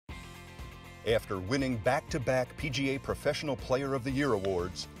After winning back-to-back PGA Professional Player of the Year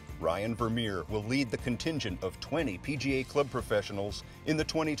awards, Ryan Vermeer will lead the contingent of 20 PGA Club professionals in the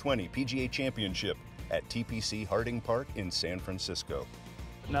 2020 PGA Championship at TPC Harding Park in San Francisco.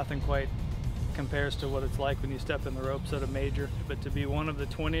 Nothing quite compares to what it's like when you step in the ropes at a major, but to be one of the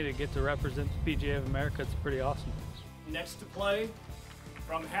 20 to get to represent the PGA of America, it's pretty awesome. Next to play,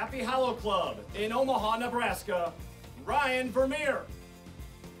 from Happy Hollow Club in Omaha, Nebraska, Ryan Vermeer.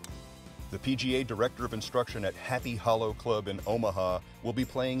 The PGA Director of Instruction at Happy Hollow Club in Omaha will be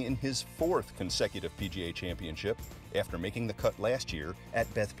playing in his 4th consecutive PGA Championship after making the cut last year at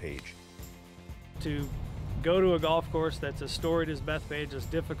Bethpage. To go to a golf course that's as storied as Bethpage, as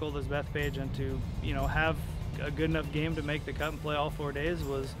difficult as Bethpage, and to have a good enough game to make the cut and play all 4 days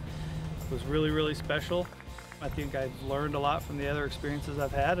was really, really special. I think I've learned a lot from the other experiences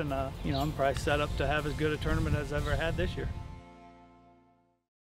I've had, and I'm probably set up to have as good a tournament as I've ever had this year.